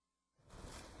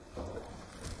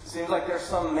seems like there's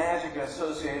some magic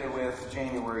associated with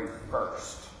January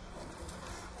 1st.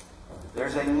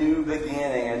 There's a new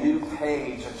beginning, a new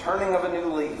page, a turning of a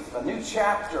new leaf, a new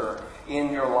chapter in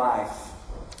your life.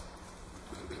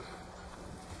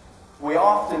 We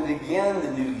often begin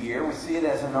the new year, we see it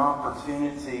as an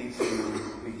opportunity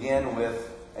to begin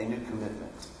with a new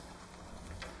commitment.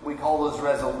 We call those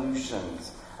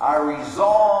resolutions. I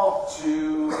resolve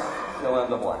to fill in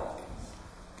the blank.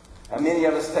 And many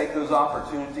of us take those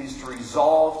opportunities to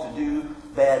resolve to do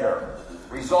better.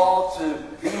 Resolve to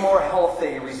be more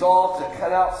healthy. Resolve to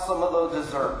cut out some of those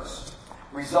desserts.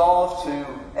 Resolve to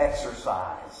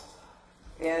exercise.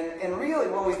 And really,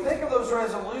 when we think of those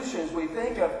resolutions, we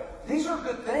think of, these are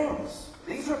good things.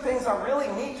 These are things I really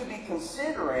need to be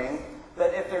considering.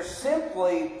 But if there's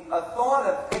simply a thought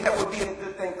of, hey, that would be a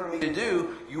good thing for me to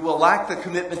do, you will lack the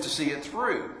commitment to see it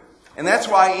through. And that's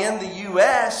why in the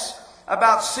U.S.,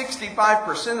 about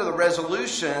 65% of the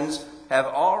resolutions have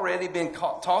already been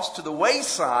tossed to the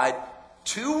wayside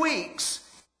 2 weeks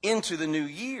into the new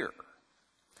year.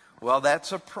 Well,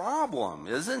 that's a problem,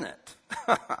 isn't it?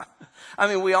 I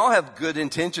mean, we all have good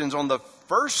intentions on the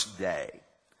first day.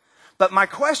 But my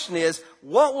question is,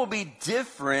 what will be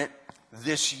different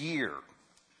this year?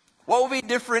 What will be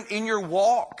different in your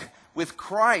walk with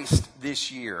Christ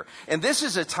this year? And this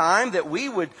is a time that we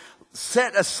would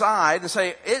set aside and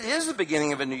say, it is the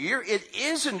beginning of a new year. It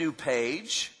is a new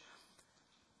page.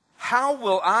 How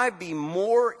will I be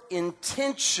more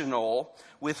intentional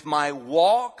with my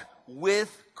walk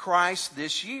with Christ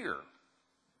this year?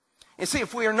 And see,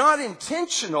 if we are not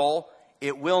intentional,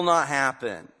 it will not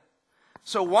happen.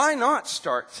 So why not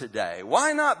start today?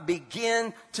 Why not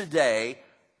begin today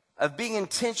of being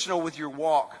intentional with your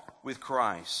walk with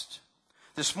Christ?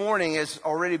 This morning, as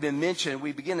already been mentioned,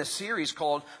 we begin a series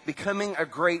called Becoming a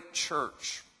Great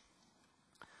Church.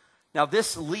 Now,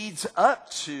 this leads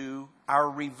up to our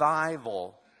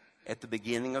revival at the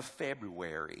beginning of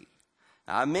February.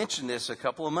 Now, I mentioned this a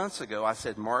couple of months ago. I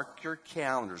said, mark your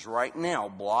calendars right now.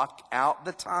 Block out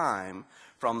the time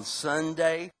from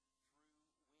Sunday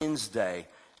to Wednesday.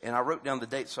 And I wrote down the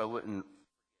date so I wouldn't.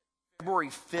 February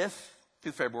 5th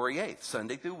through February 8th,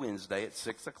 Sunday through Wednesday at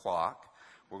 6 o'clock.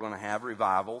 We're going to have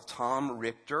revival. Tom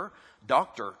Richter,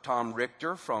 Dr. Tom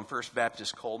Richter from First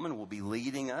Baptist Coleman will be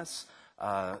leading us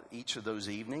each of those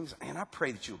evenings. And I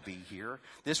pray that you'll be here.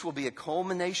 This will be a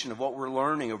culmination of what we're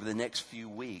learning over the next few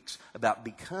weeks about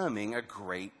becoming a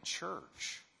great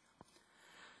church.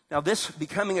 Now, this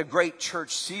Becoming a Great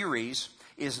Church series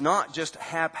is not just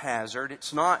haphazard.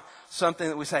 It's not something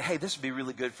that we say, hey, this would be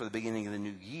really good for the beginning of the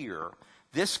new year.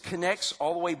 This connects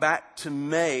all the way back to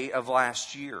May of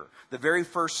last year. The very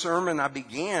first sermon, I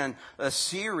began a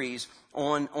series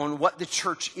on what the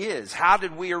church is. How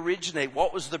did we originate?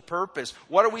 What was the purpose?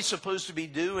 What are we supposed to be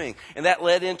doing? And that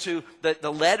led into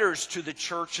the letters to the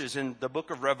churches in the book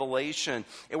of Revelation,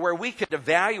 and where we could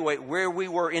evaluate where we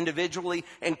were individually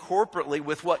and corporately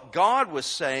with what God was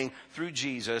saying through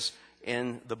Jesus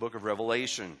in the book of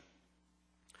Revelation.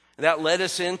 That led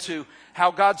us into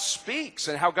how God speaks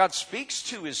and how God speaks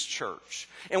to His church.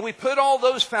 And we put all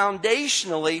those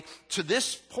foundationally to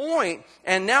this point,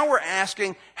 and now we're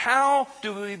asking, how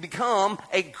do we become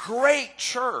a great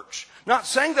church? Not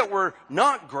saying that we're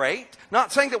not great,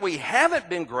 not saying that we haven't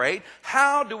been great.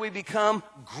 How do we become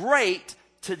great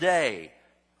today?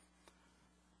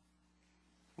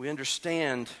 We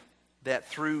understand that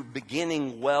through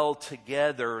beginning well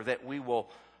together, that we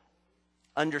will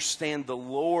understand the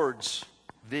Lord's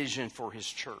vision for His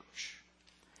church.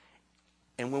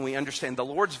 And when we understand the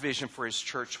Lord's vision for His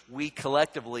church, we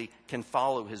collectively can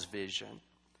follow His vision.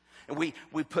 And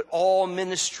we put all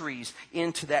ministries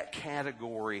into that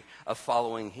category of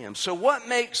following Him. So what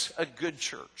makes a good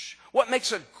church? What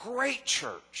makes a great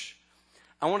church?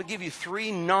 I want to give you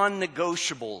 3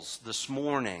 non-negotiables this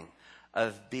morning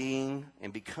of being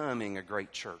and becoming a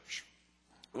great church.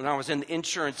 When I was in the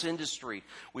insurance industry,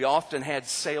 we often had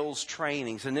sales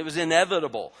trainings, and it was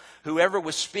inevitable. Whoever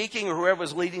was speaking or whoever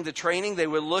was leading the training, they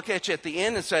would look at you at the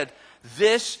end and said,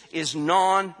 this is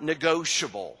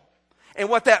non-negotiable. And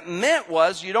what that meant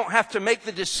was you don't have to make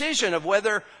the decision of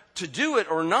whether to do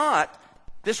it or not.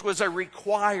 This was a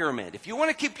requirement. If you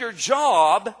want to keep your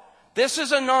job, this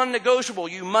is a non-negotiable.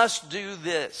 You must do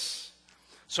this.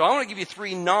 So I want to give you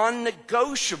 3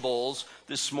 non-negotiables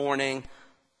this morning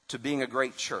to being a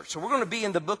great church. So we're going to be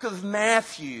in the book of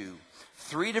Matthew,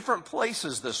 3 different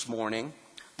places this morning.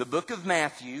 The book of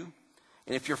Matthew.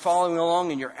 And if you're following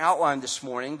along in your outline this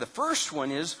morning, the first one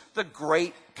is the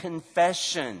Great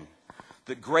Confession.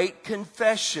 The Great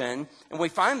Confession. And we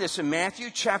find this in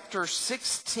Matthew chapter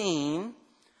 16,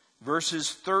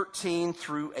 verses 13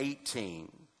 through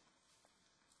 18.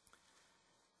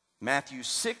 Matthew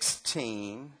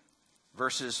 16,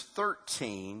 verses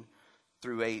 13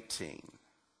 through 18.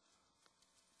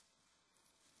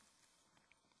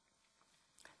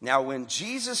 Now, when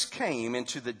Jesus came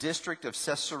into the district of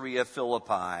Caesarea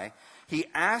Philippi, he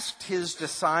asked his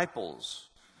disciples,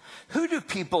 "Who do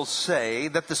people say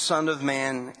that the Son of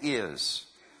Man is?"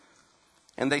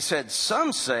 And they said,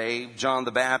 "Some say John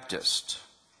the Baptist.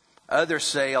 Others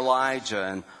say Elijah,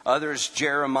 and others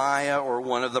Jeremiah or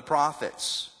one of the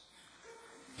prophets."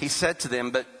 He said to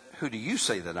them, "But who do you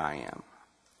say that I am?"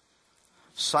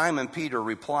 Simon Peter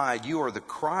replied, "You are the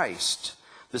Christ,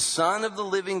 the Son of the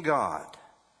living God."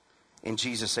 And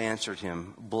Jesus answered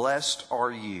him, "Blessed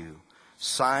are you,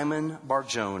 Simon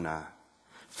Bar-Jonah,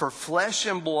 for flesh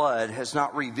and blood has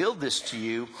not revealed this to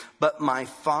you, but my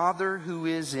Father who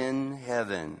is in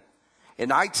heaven.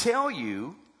 And I tell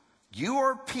you, you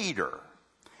are Peter,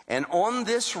 and on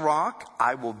this rock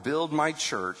I will build my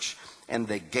church, and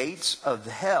the gates of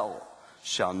hell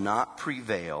shall not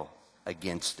prevail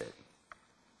against it."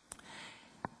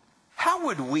 How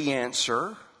would we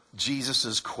answer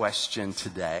Jesus' question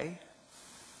today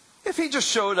if he just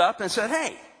showed up and said,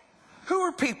 "Hey, who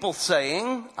are people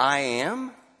saying I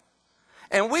am?"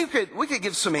 And we could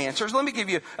give some answers. Let me give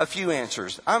you a few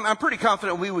answers. I'm pretty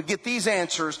confident we would get these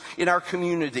answers in our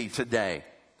community today.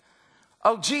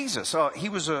 Oh, Jesus, he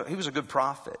was a good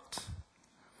prophet.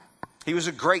 He was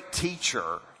a great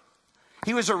teacher.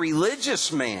 He was a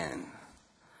religious man.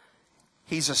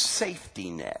 He's a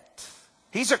safety net.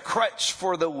 He's a crutch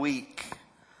for the weak.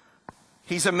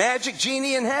 He's a magic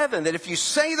genie in heaven that if you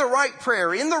say the right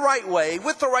prayer in the right way,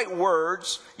 with the right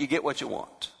words, you get what you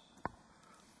want.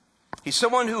 He's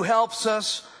someone who helps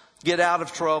us get out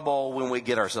of trouble when we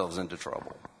get ourselves into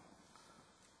trouble.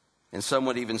 And some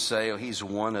would even say, he's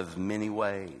one of many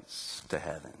ways to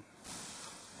heaven.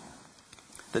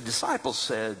 The disciples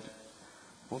said,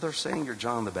 well, they're saying you're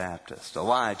John the Baptist,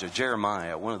 Elijah,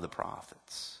 Jeremiah, one of the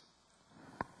prophets.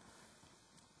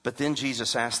 But then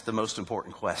Jesus asked the most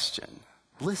important question.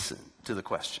 Listen to the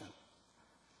question.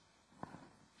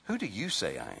 Who do you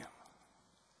say I am?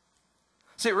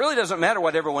 See, it really doesn't matter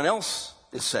what everyone else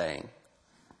is saying.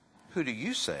 Who do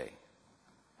you say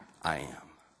I am?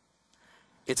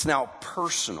 It's now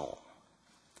personal.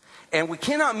 And we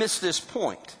cannot miss this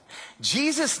point.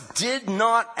 Jesus did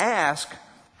not ask,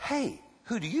 hey,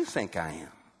 who do you think I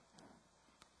am?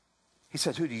 He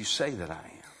said, who do you say that I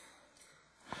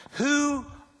am? Who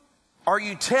are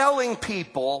you telling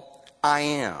people I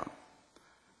am?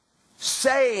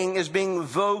 Saying is being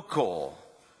vocal.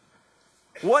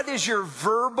 What is your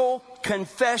verbal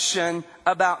confession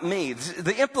about me?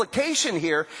 The implication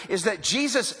here is that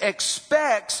Jesus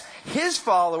expects his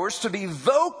followers to be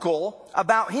vocal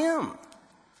about him.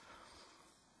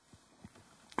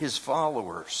 His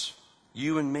followers,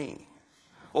 you and me.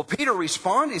 Well, Peter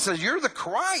responded. He says, you're the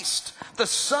Christ, the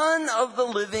Son of the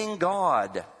living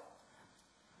God.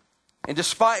 And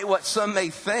despite what some may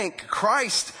think,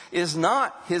 Christ is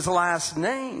not his last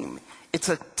name. It's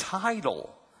a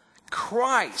title.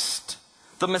 Christ,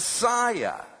 the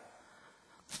Messiah,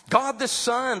 God the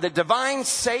Son, the divine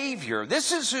Savior.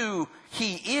 This is who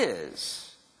he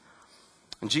is.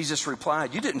 And Jesus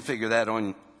replied, you didn't figure that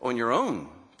on your own,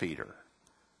 Peter.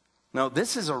 No,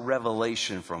 this is a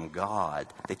revelation from God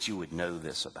that you would know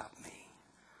this about me.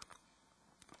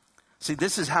 See,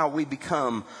 this is how we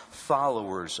become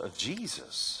followers of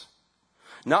Jesus.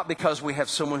 Not because we have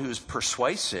someone who's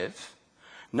persuasive.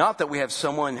 Not that we have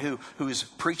someone who's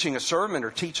preaching a sermon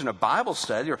or teaching a Bible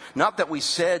study. Or not that we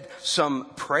said some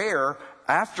prayer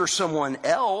after someone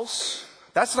else.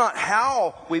 That's not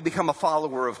how we become a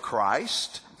follower of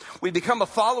Christ. We become a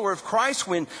follower of Christ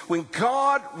when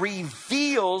God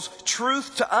reveals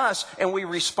truth to us and we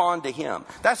respond to him.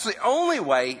 That's the only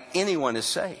way anyone is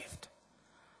saved.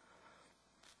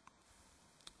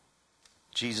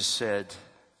 Jesus said,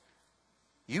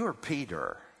 you are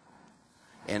Peter,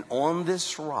 and on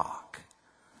this rock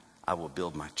I will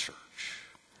build my church.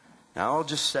 Now I'll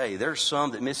just say, there's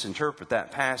some that misinterpret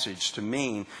that passage to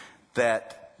mean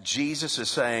that Jesus is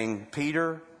saying,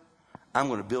 Peter, I'm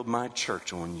going to build my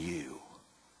church on you.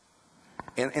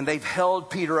 And they've held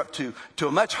Peter up to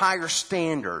a much higher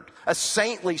standard, a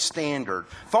saintly standard,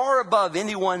 far above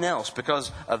anyone else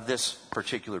because of this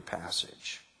particular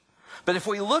passage. But if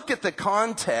we look at the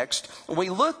context, and we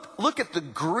look at the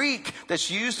Greek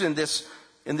that's used in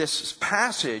this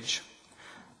passage,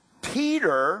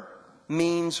 Peter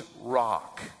means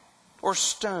rock or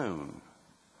stone.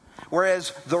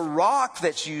 Whereas the rock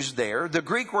that's used there, the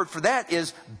Greek word for that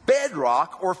is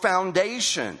bedrock or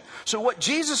foundation. So what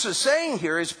Jesus is saying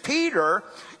here is, Peter,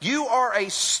 you are a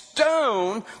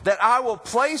stone that I will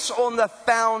place on the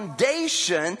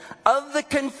foundation of the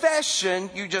confession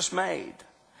you just made.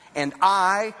 And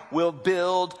I will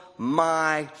build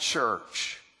my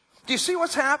church. Do you see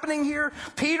what's happening here?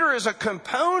 Peter is a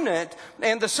component,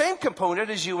 and the same component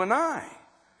as you and I.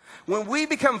 When we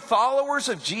become followers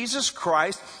of Jesus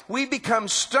Christ, we become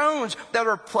stones that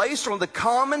are placed on the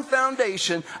common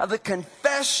foundation of the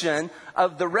confession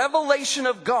of the revelation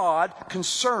of God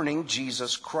concerning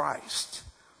Jesus Christ.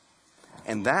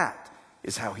 And that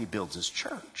is how he builds his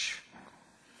church.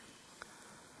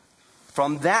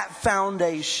 From that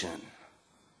foundation,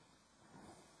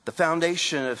 the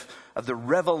foundation of the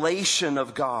revelation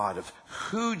of God, of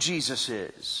who Jesus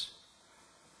is,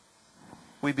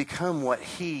 we become what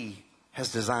he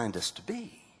has designed us to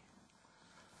be.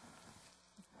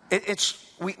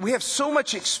 We have so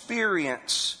much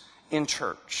experience in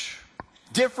church.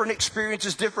 Different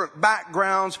experiences, different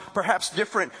backgrounds, perhaps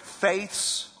different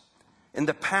faiths. In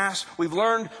the past, we've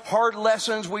learned hard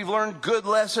lessons. We've learned good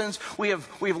lessons. We've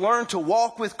learned to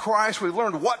walk with Christ. We've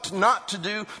learned what not to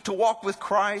do to walk with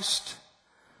Christ.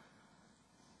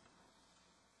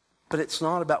 But it's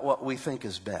not about what we think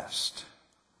is best.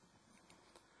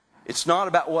 It's not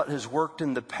about what has worked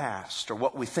in the past or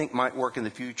what we think might work in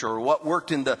the future or what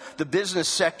worked in the business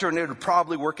sector and it would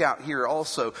probably work out here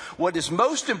also. What is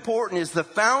most important is the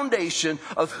foundation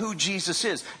of who Jesus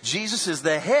is. Jesus is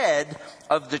the head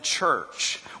of the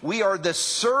church. We are the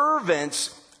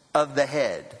servants of the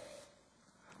head.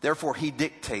 Therefore, he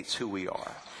dictates who we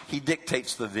are. He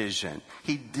dictates the vision.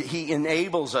 He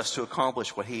enables us to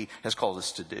accomplish what he has called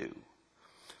us to do.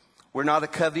 We're not a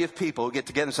covey of people who get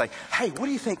together and say, hey, what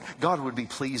do you think God would be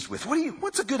pleased with?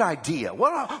 What's a good idea?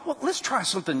 Let's try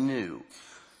something new.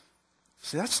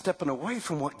 See, that's stepping away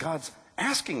from what God's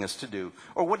asking us to do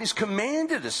or what he's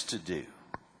commanded us to do.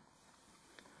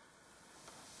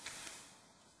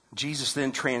 Jesus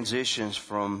then transitions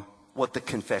from what the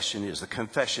confession is. The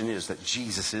confession is that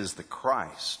Jesus is the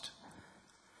Christ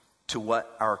to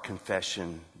what our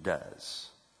confession does.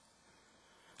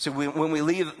 So when we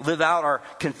live out our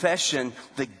confession,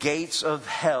 the gates of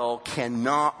hell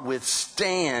cannot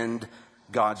withstand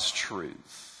God's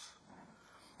truth.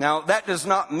 Now, that does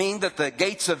not mean that the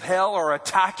gates of hell are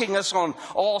attacking us on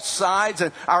all sides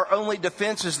and our only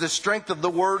defense is the strength of the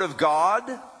Word of God.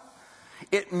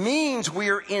 It means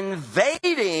we are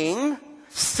invading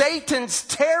Satan's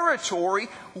territory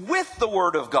with the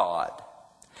Word of God,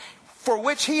 for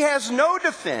which he has no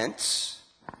defense.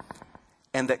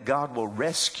 And that God will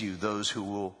rescue those who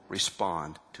will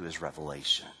respond to his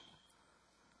revelation.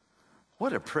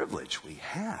 What a privilege we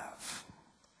have.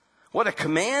 What a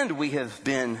command we have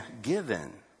been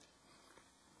given.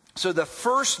 So the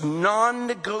first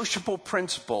non-negotiable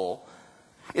principle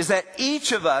is that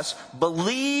each of us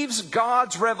believes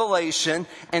God's revelation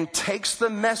and takes the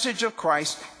message of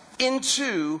Christ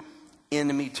into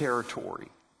enemy territory.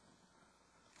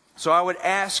 So I would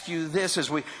ask you this as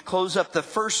we close up the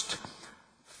first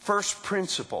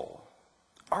principle.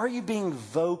 Are you being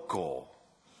vocal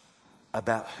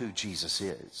about who Jesus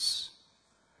is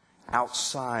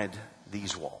outside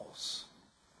these walls?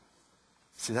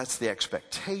 See, that's the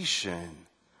expectation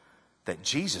that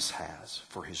Jesus has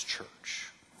for his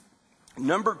church.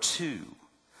 Number 2,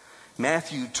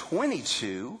 Matthew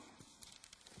 22,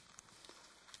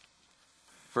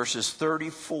 verses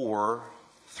 34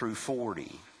 through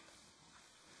 40.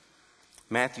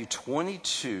 Matthew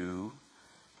 22,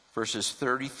 verses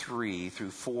 33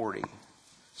 through 40.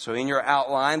 So in your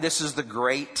outline, this is the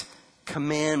great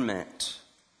commandment.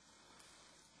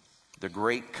 The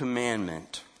great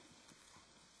commandment.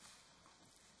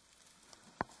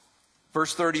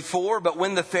 Verse 34, but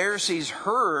when the Pharisees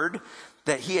heard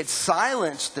that he had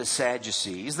silenced the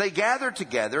Sadducees, they gathered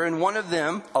together, and one of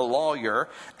them, a lawyer,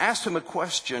 asked him a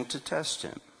question to test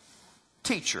him.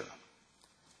 Teacher,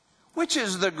 which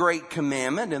is the great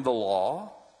commandment in the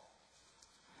law?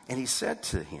 And he said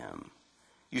to him,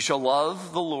 you shall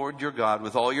love the Lord your God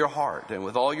with all your heart and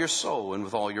with all your soul and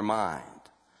with all your mind.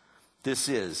 This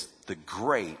is the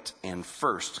great and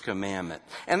first commandment.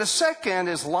 And the second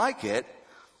is like it.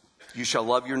 You shall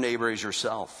love your neighbor as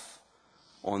yourself.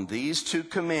 On these 2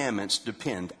 commandments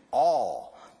depend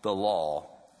all the law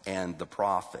and the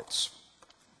prophets.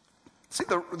 See,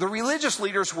 the religious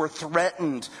leaders were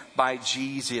threatened by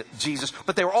Jesus,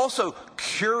 but they were also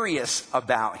curious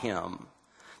about him.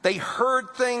 They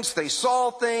heard things, they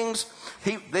saw things.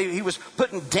 He was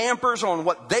putting dampers on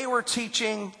what they were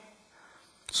teaching.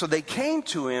 So they came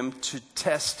to him to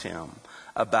test him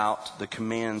about the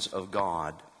commands of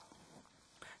God.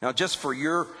 Now, just for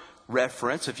your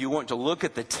reference, if you want to look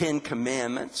at the 10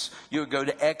 Commandments, you would go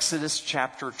to Exodus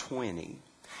chapter 20.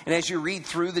 And as you read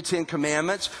through the 10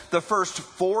 Commandments, the first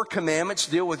 4 commandments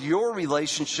deal with your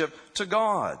relationship to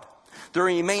God. The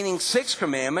remaining 6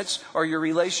 commandments are your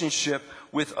relationship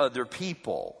with other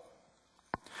people.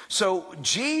 So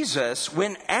Jesus,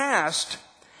 when asked,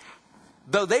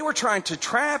 though they were trying to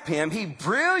trap him, he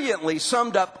brilliantly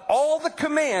summed up all the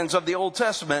commands of the Old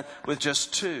Testament with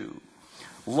just 2.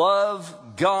 Love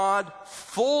God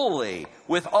fully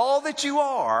with all that you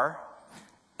are,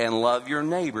 and love your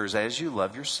neighbors as you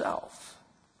love yourself.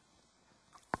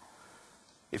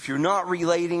 If you're not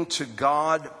relating to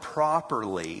God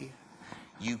properly,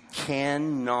 you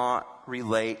cannot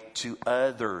relate to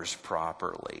others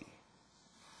properly.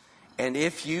 And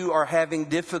if you are having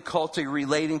difficulty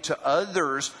relating to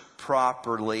others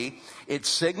properly, it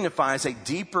signifies a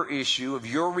deeper issue of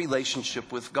your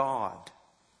relationship with God.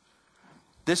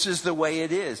 This is the way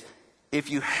it is. If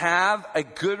you have a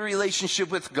good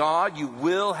relationship with God, you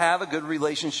will have a good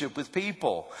relationship with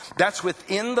people. That's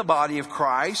within the body of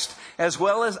Christ as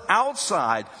well as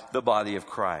outside the body of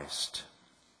Christ.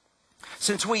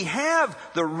 Since we have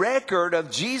the record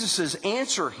of Jesus'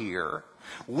 answer here,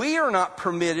 we are not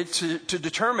permitted to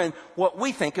determine what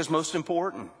we think is most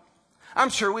important. I'm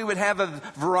sure we would have a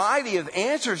variety of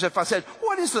answers if I said,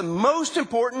 what is the most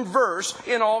important verse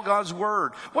in all God's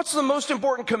Word? What's the most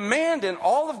important command in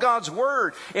all of God's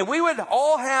Word? And we would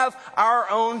all have our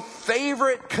own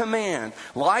favorite command.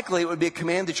 Likely it would be a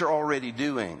command that you're already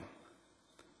doing.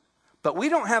 But we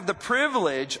don't have the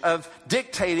privilege of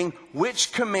dictating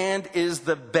which command is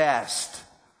the best,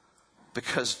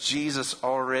 because Jesus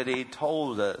already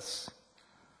told us.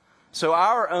 So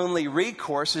our only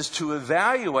recourse is to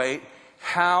evaluate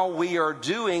how we are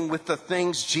doing with the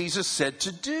things Jesus said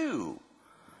to do.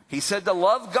 He said to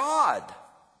love God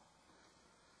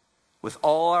with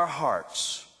all our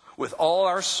hearts, with all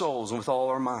our souls, and with all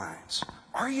our minds.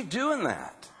 Are you doing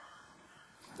that?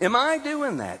 Am I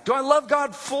doing that? Do I love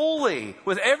God fully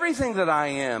with everything that I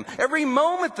am, every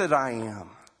moment that I am?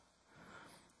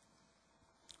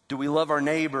 Do we love our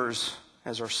neighbors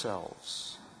as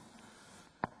ourselves?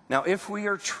 Now, if we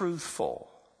are truthful,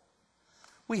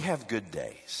 we have good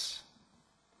days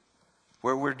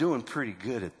where we're doing pretty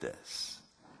good at this.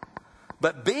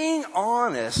 But being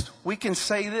honest, we can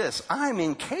say this: I'm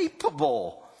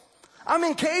incapable. I'm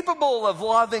incapable of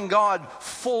loving God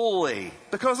fully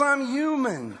because I'm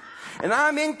human. And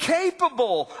I'm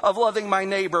incapable of loving my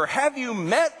neighbor. Have you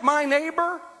met my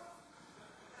neighbor?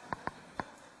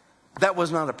 That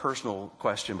was not a personal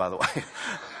question, by the way.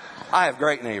 I have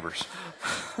great neighbors.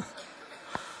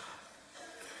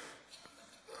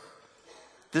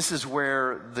 This is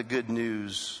where the good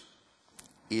news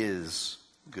is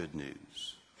good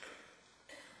news.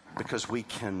 Because we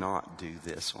cannot do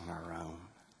this on our own.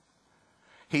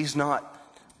 He's not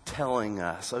telling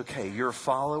us, okay, you're a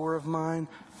follower of mine,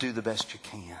 do the best you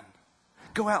can.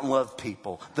 Go out and love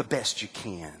people the best you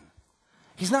can.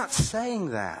 He's not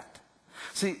saying that.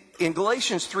 See, in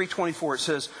Galatians 3:24 it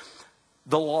says,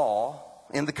 the law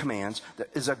and the commands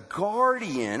is a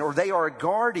guardian, or they are a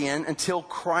guardian until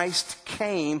Christ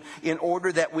came in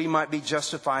order that we might be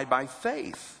justified by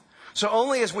faith. So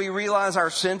only as we realize our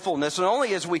sinfulness and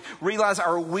only as we realize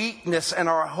our weakness and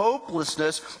our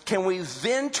hopelessness can we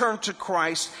then turn to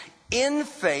Christ in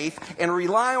faith and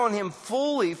rely on Him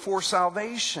fully for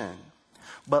salvation.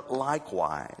 But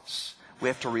likewise, we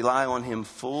have to rely on Him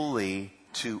fully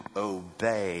to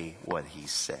obey what He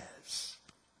says.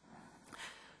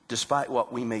 Despite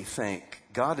what we may think,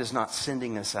 God is not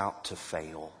sending us out to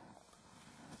fail.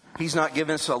 He's not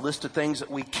giving us a list of things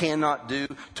that we cannot do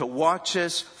to watch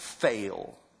us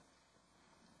fail.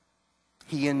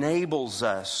 He enables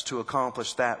us to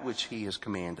accomplish that which He has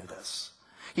commanded us.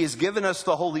 He has given us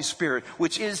the Holy Spirit,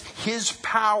 which is His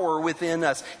power within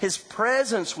us, His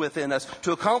presence within us,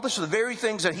 to accomplish the very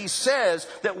things that He says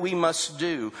that we must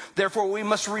do. Therefore, we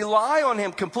must rely on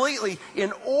Him completely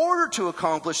in order to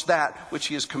accomplish that which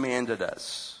He has commanded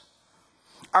us.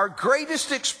 Our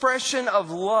greatest expression of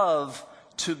love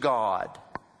to God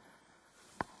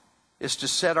is to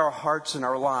set our hearts and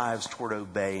our lives toward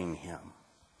obeying Him.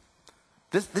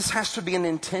 This has to be an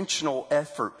intentional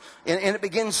effort, and it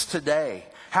begins today.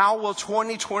 How will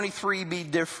 2023 be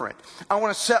different? I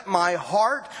want to set my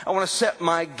heart, I want to set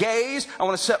my gaze, I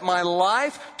want to set my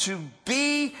life to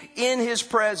be in His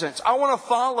presence. I want to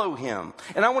follow Him,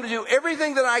 and I want to do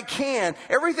everything that I can,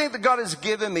 everything that God has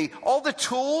given me, all the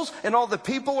tools and all the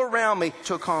people around me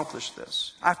to accomplish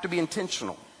this. I have to be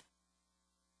intentional.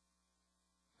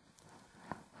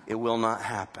 It will not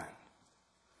happen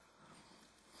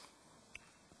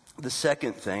the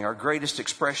second thing, our greatest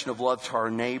expression of love to our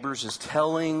neighbors is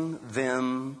telling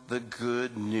them the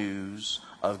good news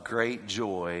of great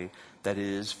joy that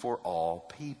is for all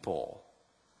people.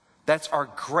 That's our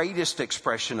greatest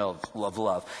expression of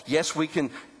love. Yes, we can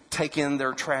take in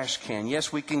their trash can.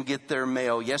 Yes, we can get their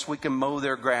mail. Yes, we can mow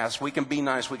their grass. We can be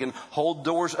nice. We can hold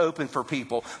doors open for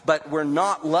people. But we're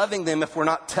not loving them if we're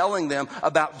not telling them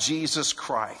about Jesus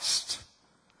Christ.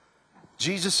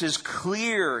 Jesus is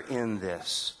clear in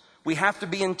this. We have to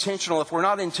be intentional. If we're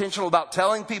not intentional about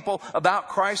telling people about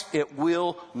Christ, it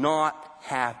will not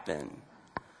happen.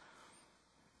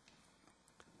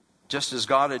 Just as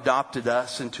God adopted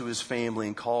us into his family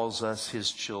and calls us his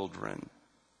children,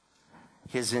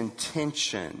 his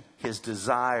intention, his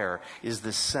desire is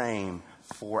the same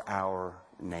for our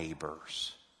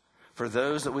neighbors. For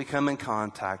those that we come in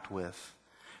contact with,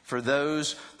 for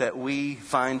those that we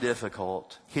find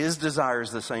difficult, his desire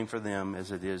is the same for them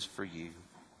as it is for you.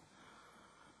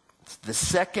 The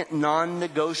second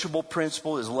non-negotiable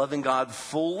principle is loving God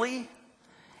fully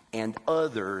and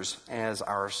others as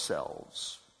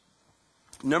ourselves.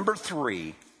 Number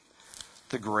 3,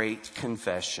 the Great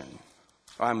Confession.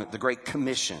 The Great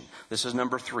Commission. This is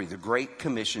number 3, the Great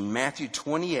Commission. Matthew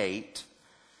 28,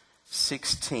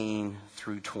 16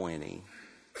 through 20.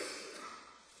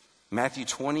 Matthew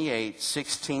 28,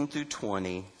 16 through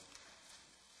 20.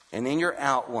 And in your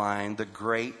outline, the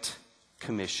Great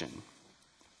Commission.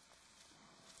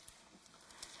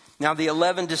 Now the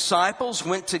 11 disciples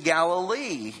went to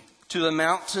Galilee, to the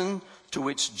mountain to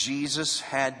which Jesus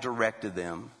had directed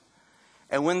them.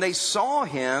 And when they saw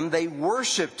him, they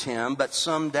worshiped him, but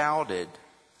some doubted.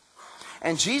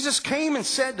 And Jesus came and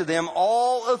said to them,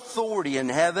 all authority in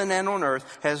heaven and on earth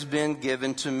has been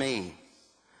given to me.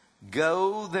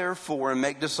 Go, therefore, and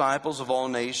make disciples of all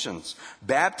nations,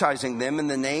 baptizing them in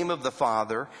the name of the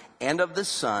Father and of the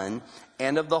Son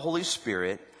and of the Holy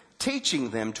Spirit,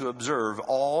 teaching them to observe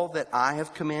all that I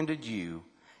have commanded you.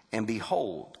 And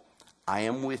behold, I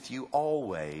am with you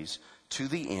always to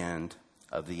the end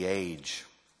of the age.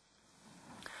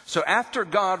 So after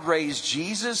God raised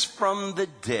Jesus from the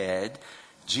dead,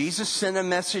 Jesus sent a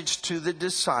message to the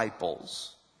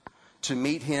disciples to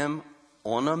meet him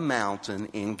on a mountain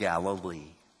in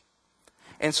Galilee.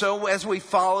 And so as we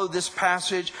follow this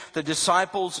passage, the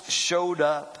disciples showed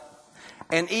up.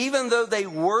 And even though they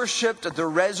worshiped the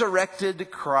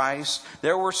resurrected Christ,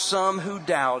 there were some who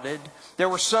doubted. There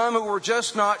were some who were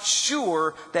just not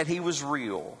sure that he was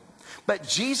real. But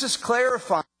Jesus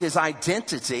clarified his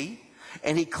identity,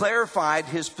 and he clarified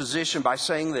his position by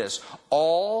saying this: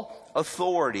 all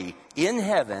authority in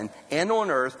heaven and on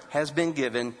earth has been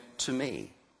given to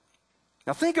me.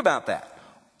 Now think about that.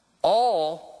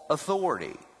 All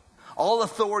authority. All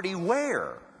authority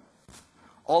where?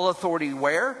 All authority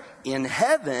where? In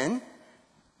heaven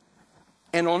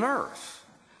and on earth.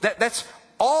 That's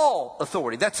all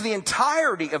authority. That's the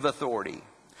entirety of authority.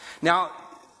 Now,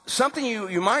 something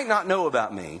you might not know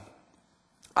about me,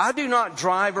 I do not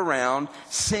drive around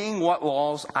seeing what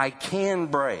laws I can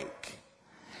break.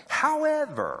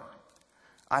 However,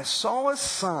 I saw a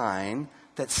sign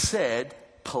that said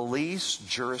police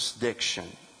jurisdiction.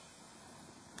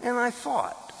 And I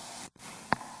thought,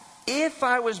 if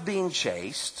I was being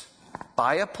chased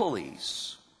by a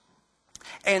police,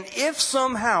 and if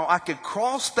somehow I could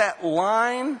cross that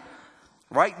line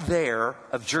right there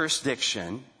of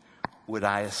jurisdiction, would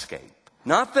I escape?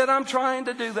 Not that I'm trying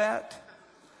to do that,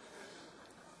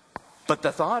 but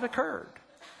the thought occurred.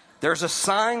 There's a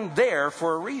sign there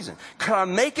for a reason. Could I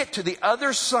make it to the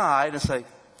other side and say,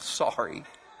 sorry,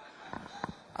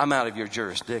 I'm out of your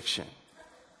jurisdiction?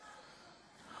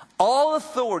 All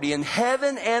authority in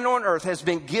heaven and on earth has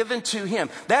been given to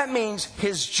him. That means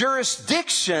his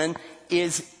jurisdiction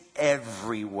is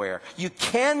everywhere. You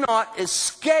cannot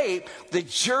escape the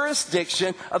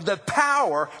jurisdiction of the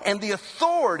power and the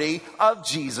authority of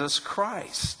Jesus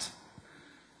Christ.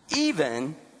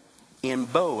 Even in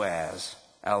Boaz,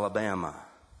 Alabama.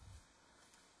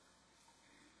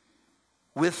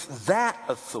 With that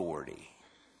authority,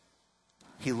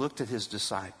 he looked at his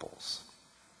disciples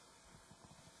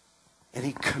and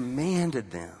he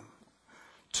commanded them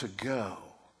to go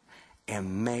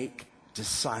and make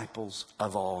disciples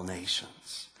of all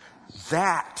nations.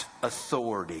 That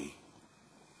authority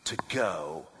to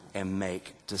go and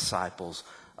make disciples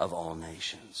of all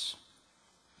nations.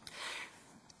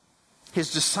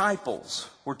 His disciples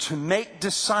were to make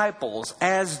disciples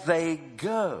as they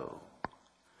go.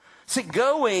 See,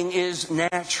 going is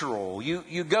natural.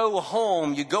 You go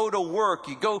home, you go to work,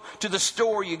 you go to the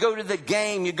store, you go to the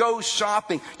game, you go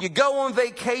shopping, you go on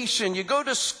vacation, you go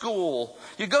to school,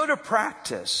 you go to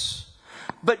practice.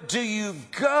 but do you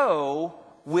go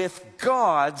with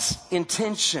God's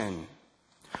intention?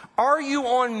 Are you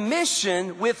on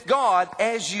mission with God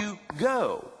as you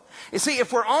go? You see,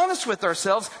 if we're honest with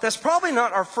ourselves, that's probably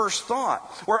not our first thought.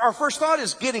 Where our first thought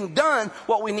is getting done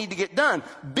what we need to get done,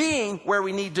 being where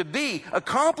we need to be,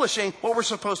 accomplishing what we're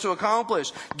supposed to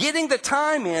accomplish, getting the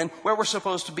time in where we're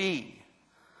supposed to be.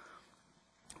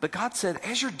 But God said,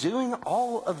 as you're doing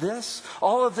all of this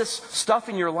stuff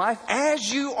in your life,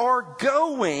 as you are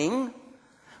going,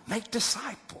 make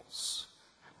disciples.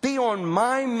 Be on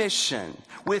my mission,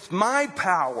 with my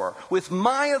power, with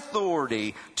my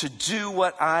authority to do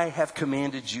what I have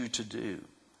commanded you to do.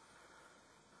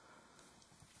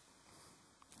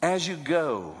 As you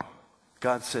go,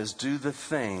 God says, do the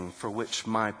thing for which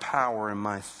my power and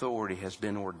my authority has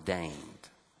been ordained.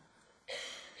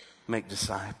 Make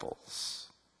disciples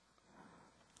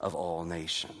of all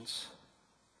nations.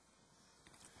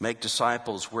 Make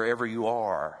disciples wherever you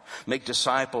are. Make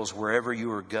disciples wherever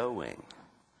you are going.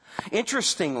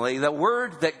 Interestingly, the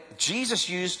word that Jesus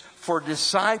used for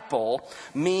disciple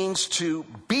means to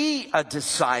be a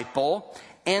disciple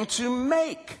and to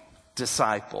make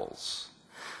disciples.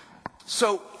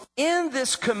 So in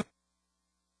this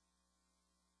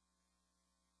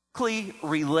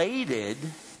related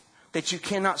that you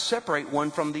cannot separate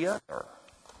one from the other.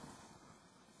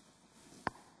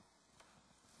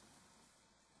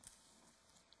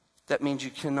 That means you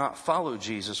cannot follow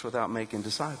Jesus without making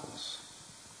disciples.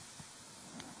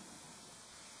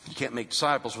 You can't make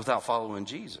disciples without following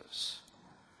Jesus.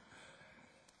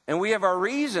 And we have our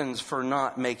reasons for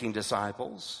not making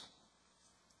disciples.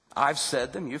 I've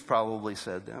said them. You've probably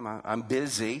said them. I'm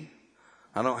busy.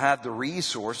 I don't have the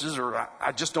resources, or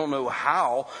I just don't know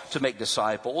how to make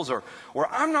disciples, or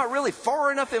I'm not really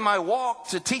far enough in my walk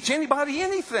to teach anybody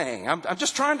anything. I'm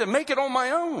just trying to make it on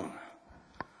my own.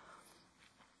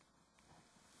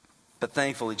 But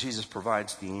thankfully, Jesus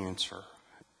provides the answer.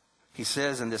 He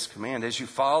says in this command, as you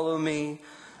follow me,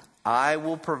 I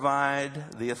will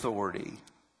provide the authority.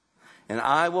 And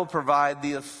I will provide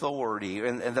the authority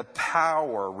and the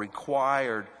power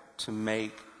required to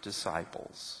make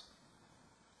disciples.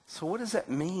 So what does that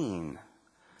mean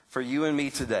for you and me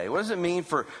today? What does it mean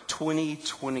for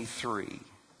 2023?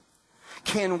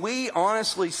 Can we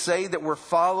honestly say that we're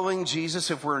following Jesus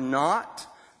if we're not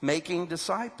making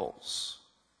disciples?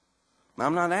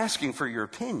 I'm not asking for your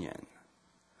opinion,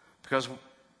 because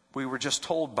we were just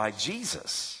told by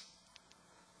Jesus.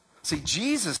 See,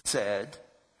 Jesus said,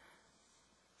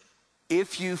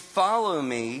 if you follow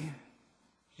me,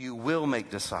 you will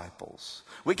make disciples.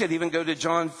 We could even go to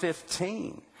John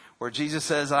 15, where Jesus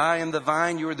says, I am the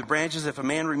vine, you are the branches. If a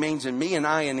man remains in me and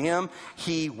I in him,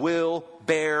 he will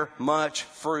bear much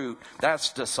fruit.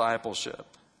 That's discipleship.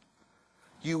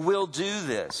 You will do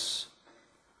this.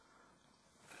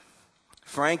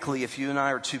 Frankly, if you and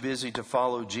I are too busy to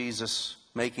follow Jesus,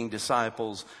 making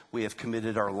disciples, we have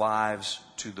committed our lives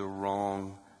to the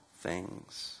wrong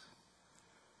things.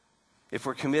 If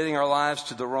we're committing our lives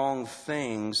to the wrong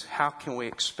things, how can we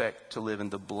expect to live in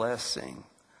the blessing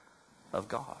of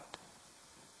God?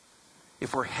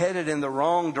 If we're headed in the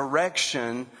wrong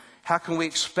direction, how can we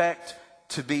expect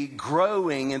to be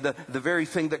growing in the very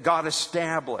thing that God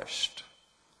established?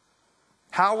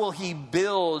 How will he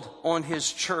build on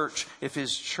his church if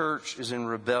his church is in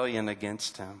rebellion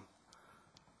against him?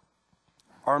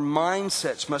 Our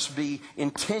mindsets must be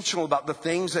intentional about the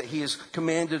things that he has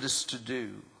commanded us to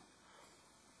do.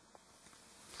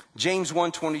 James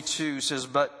 1:22 says,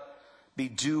 but be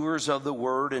doers of the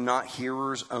word and not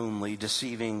hearers only,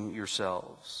 deceiving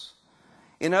yourselves.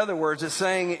 In other words, it's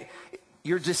saying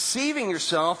you're deceiving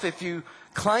yourself if you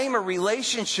claim a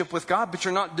relationship with God, but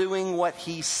you're not doing what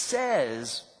he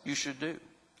says you should do.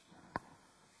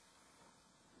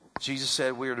 Jesus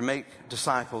said we are to make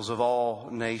disciples of all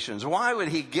nations. Why would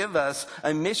he give us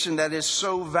a mission that is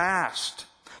so vast?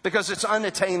 Because it's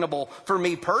unattainable for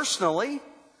me personally.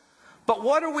 But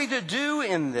what are we to do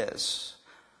in this?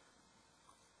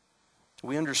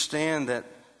 We understand that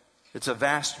it's a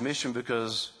vast mission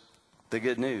because the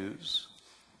good news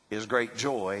is great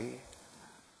joy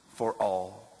for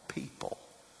all people.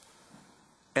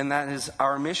 And that is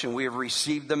our mission. We have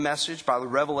received the message by the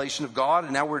revelation of God,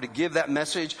 and now we're to give that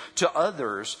message to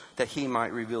others that he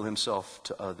might reveal himself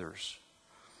to others.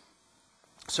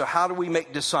 So how do we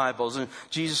make disciples? And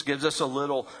Jesus gives us a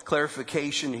little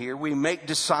clarification here. We make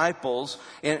disciples,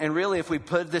 and really if we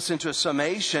put this into a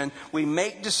summation, we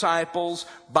make disciples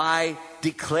by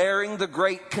declaring the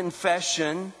great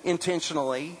confession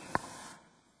intentionally,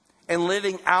 and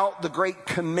living out the great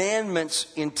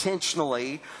commandments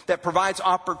intentionally that provides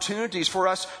opportunities for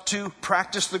us to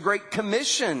practice the Great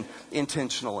Commission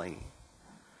intentionally.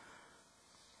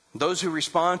 Those who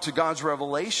respond to God's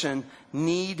revelation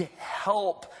need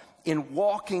help in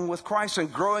walking with Christ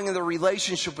and growing in their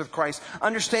relationship with Christ,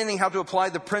 understanding how to apply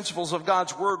the principles of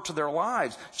God's Word to their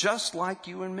lives, just like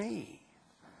you and me.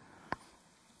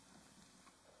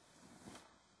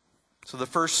 So the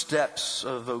first steps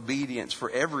of obedience for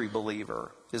every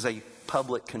believer is a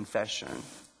public confession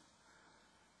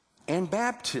and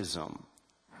baptism.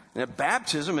 And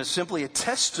baptism is simply a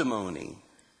testimony.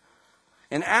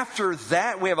 And after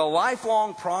that, we have a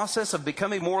lifelong process of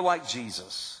becoming more like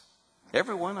Jesus.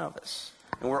 Every one of us.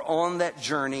 And we're on that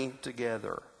journey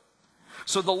together.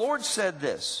 So the Lord said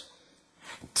this: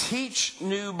 teach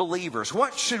new believers.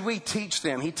 What should we teach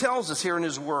them? He tells us here in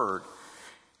His Word.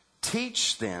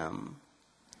 Teach them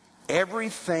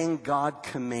everything God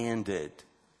commanded.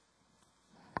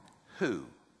 Who?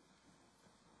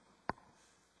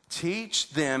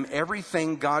 Teach them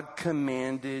everything God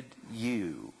commanded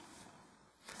you.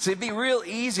 See, it'd be real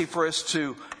easy for us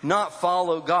to not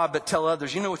follow God, but tell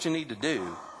others, you know what you need to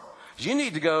do? You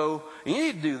need to go, you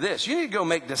need to do this. You need to go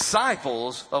make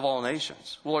disciples of all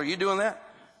nations. Well, are you doing that?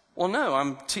 Well, no,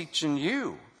 I'm teaching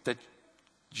you that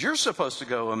you're supposed to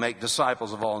go and make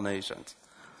disciples of all nations.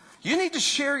 You need to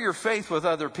share your faith with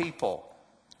other people.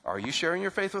 Are you sharing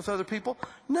your faith with other people?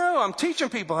 No, I'm teaching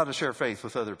people how to share faith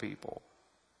with other people.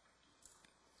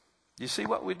 You see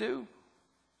what we do?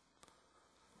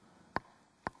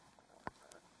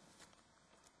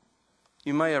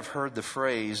 You may have heard the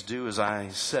phrase, do as I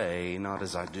say, not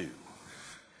as I do.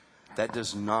 That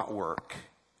does not work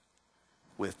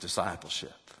with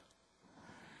discipleship.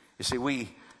 You see, we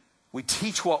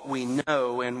teach what we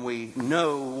know and we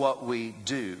know what we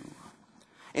do.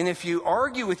 And if you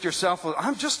argue with yourself, well,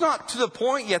 I'm just not to the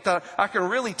point yet that I can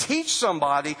really teach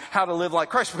somebody how to live like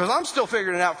Christ because I'm still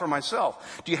figuring it out for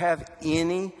myself. Do you have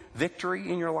any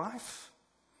victory in your life?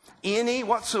 Any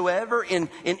whatsoever? In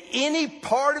any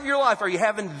part of your life, are you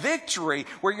having victory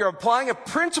where you're applying a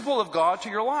principle of God to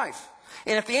your life?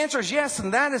 And if the answer is yes,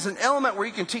 then that is an element where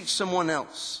you can teach someone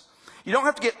else. You don't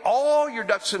have to get all your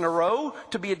ducks in a row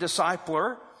to be a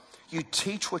discipler. You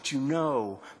teach what you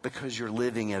know because you're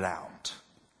living it out.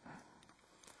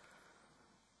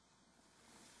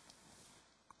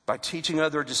 By teaching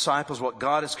other disciples what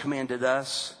God has commanded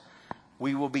us,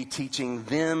 we will be teaching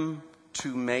them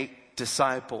to make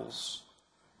disciples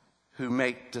who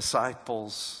make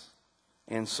disciples,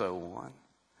 and so on.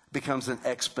 It becomes an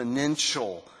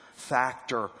exponential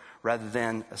factor rather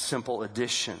than a simple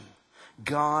addition.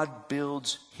 God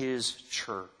builds His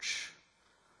church.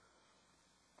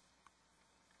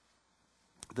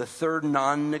 The third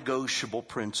non-negotiable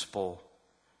principle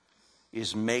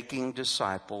is making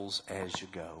disciples as you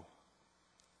go.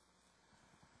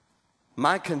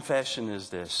 My confession is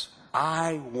this: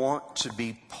 I want to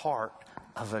be part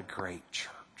of a great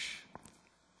church.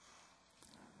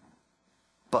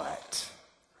 But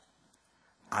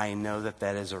I know that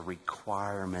that is a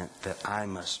requirement that I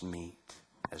must meet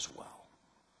as well.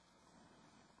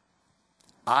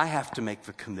 I have to make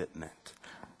the commitment.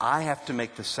 I have to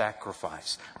make the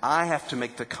sacrifice. I have to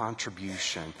make the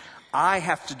contribution. I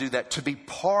have to do that to be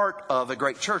part of a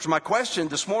great church. My question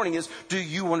this morning is, do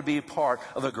you want to be a part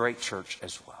of a great church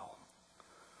as well?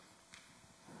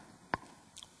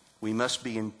 We must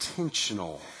be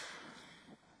intentional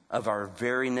of our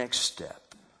very next step.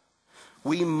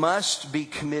 We must be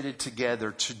committed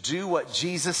together to do what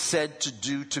Jesus said to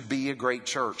do to be a great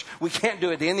church. We can't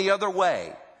do it any other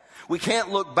way. We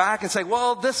can't look back and say,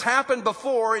 well, this happened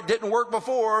before, it didn't work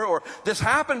before, or this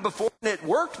happened before and it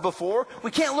worked before.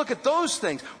 We can't look at those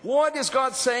things. What is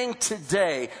God saying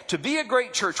today? To be a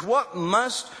great church, what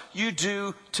must you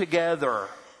do together?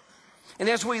 And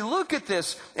as we look at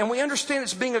this and we understand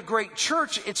it's being a great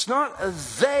church, it's not a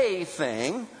they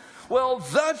thing. Well,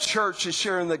 the church is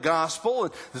sharing the gospel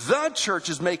and the church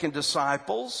is making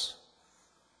disciples.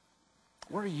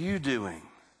 What are you doing?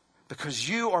 Because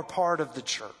you are part of the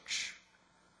church.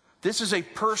 This is a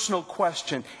personal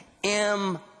question.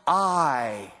 Am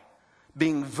I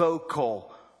being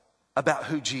vocal about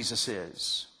who Jesus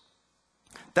is?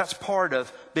 That's part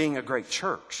of being a great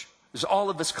church. Is all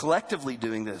of us collectively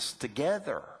doing this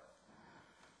together.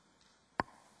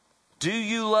 Do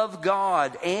you love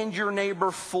God and your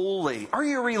neighbor fully? Are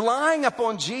you relying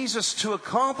upon Jesus to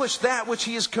accomplish that which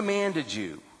He has commanded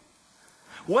you?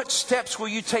 What steps will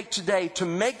you take today to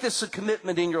make this a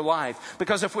commitment in your life?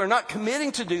 Because if we're not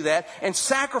committing to do that and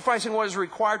sacrificing what is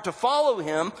required to follow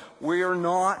Him, we are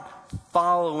not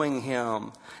following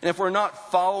him? And if we're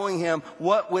not following him,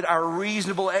 what would our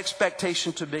reasonable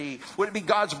expectation to be? Would it be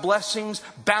God's blessings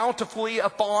bountifully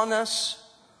upon us?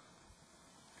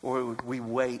 Or would we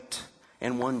wait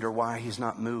and wonder why he's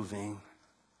not moving?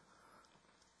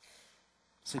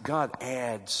 See, God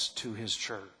adds to his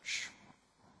church.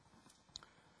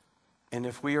 And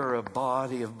if we are a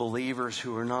body of believers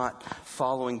who are not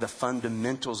following the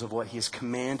fundamentals of what he has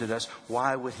commanded us,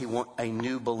 why would he want a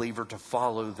new believer to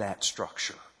follow that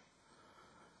structure?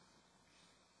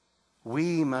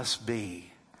 We must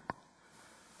be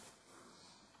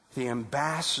the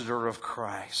ambassador of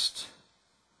Christ.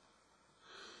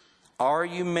 Are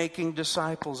you making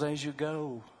disciples as you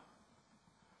go?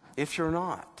 If you're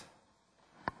not,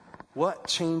 what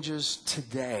changes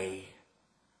today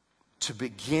to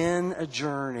begin a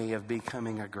journey of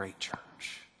becoming a great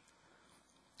church?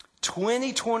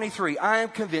 2023, I am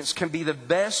convinced, can be the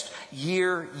best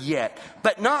year yet.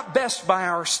 But not best by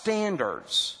our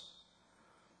standards,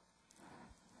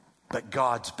 but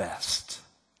God's best.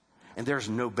 And there's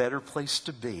no better place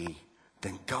to be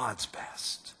than God's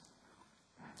best.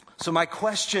 So my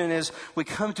question is, we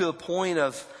come to a point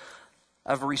of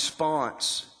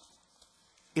response,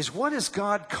 is what is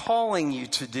God calling you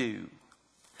to do?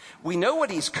 We know what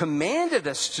he's commanded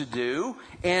us to do,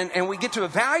 and we get to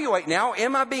evaluate now,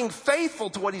 am I being faithful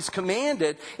to what he's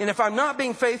commanded? And if I'm not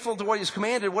being faithful to what he's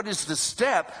commanded, what is the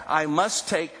step I must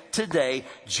take today,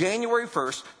 January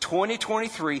 1st,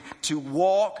 2023, to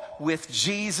walk with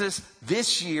Jesus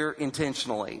this year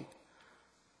intentionally?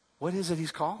 What is it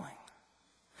he's calling?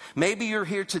 Maybe you're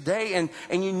here today and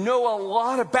you know a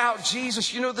lot about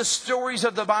Jesus. You know the stories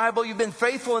of the Bible. You've been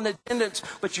faithful in attendance,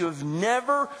 but you have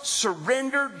never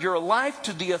surrendered your life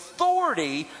to the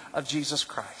authority of Jesus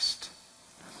Christ.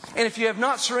 And if you have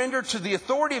not surrendered to the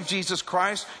authority of Jesus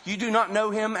Christ, you do not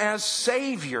know him as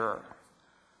Savior.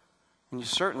 And you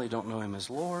certainly don't know him as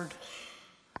Lord.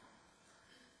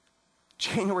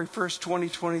 January 1st,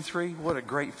 2023, what a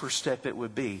great first step it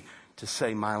would be to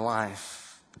say my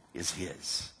life is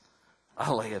his.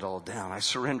 I lay it all down. I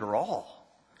surrender all.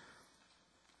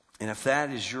 And if that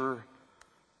is your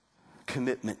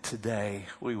commitment today,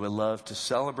 we would love to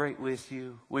celebrate with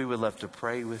you. We would love to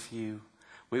pray with you.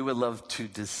 We would love to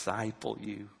disciple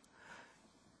you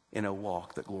in a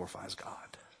walk that glorifies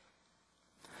God.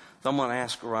 So I'm going to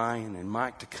ask Ryan and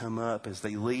Mike to come up as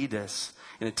they lead us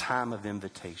in a time of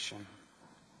invitation.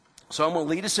 So I'm going to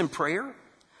lead us in prayer.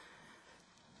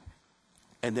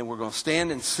 And then we're going to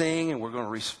stand and sing, and we're going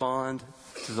to respond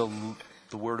to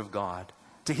the Word of God,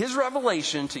 to his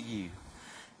revelation to you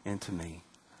and to me.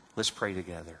 Let's pray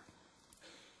together.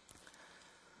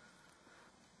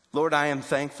 Lord, I am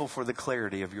thankful for the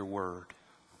clarity of your Word.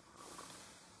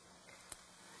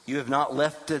 You have not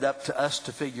left it up to us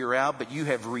to figure out, but you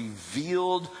have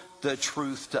revealed the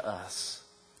truth to us.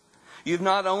 You've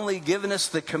not only given us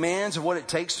the commands of what it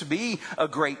takes to be a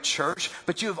great church,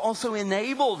 but you have also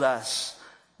enabled us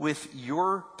with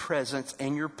your presence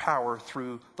and your power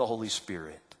through the Holy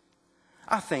Spirit.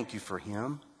 I thank you for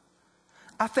him.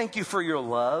 I thank you for your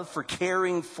love, for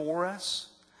caring for us.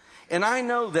 And I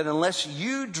know that unless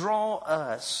you draw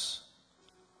us,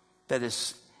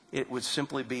 it would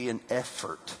simply be an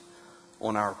effort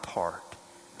on our part.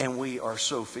 And we are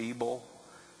so feeble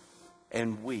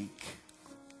and weak.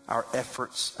 Our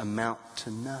efforts amount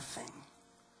to nothing.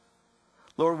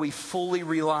 Lord, we fully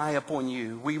rely upon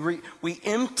you. We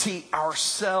empty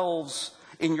ourselves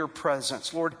in your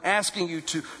presence. Lord, asking you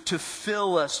to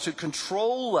fill us, to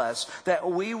control us,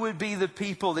 that we would be the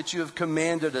people that you have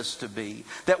commanded us to be,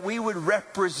 that we would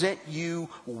represent you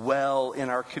well in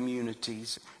our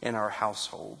communities and our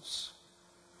households.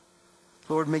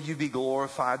 Lord, may you be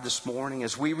glorified this morning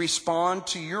as we respond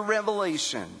to your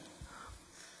revelation,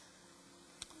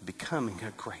 becoming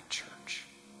a great church.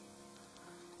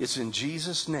 It's in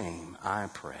Jesus' name I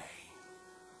pray.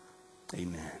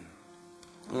 Amen.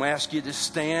 I'm going to ask you to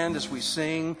stand as we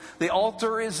sing. The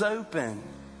altar is open,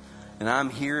 and I'm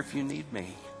here if you need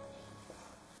me.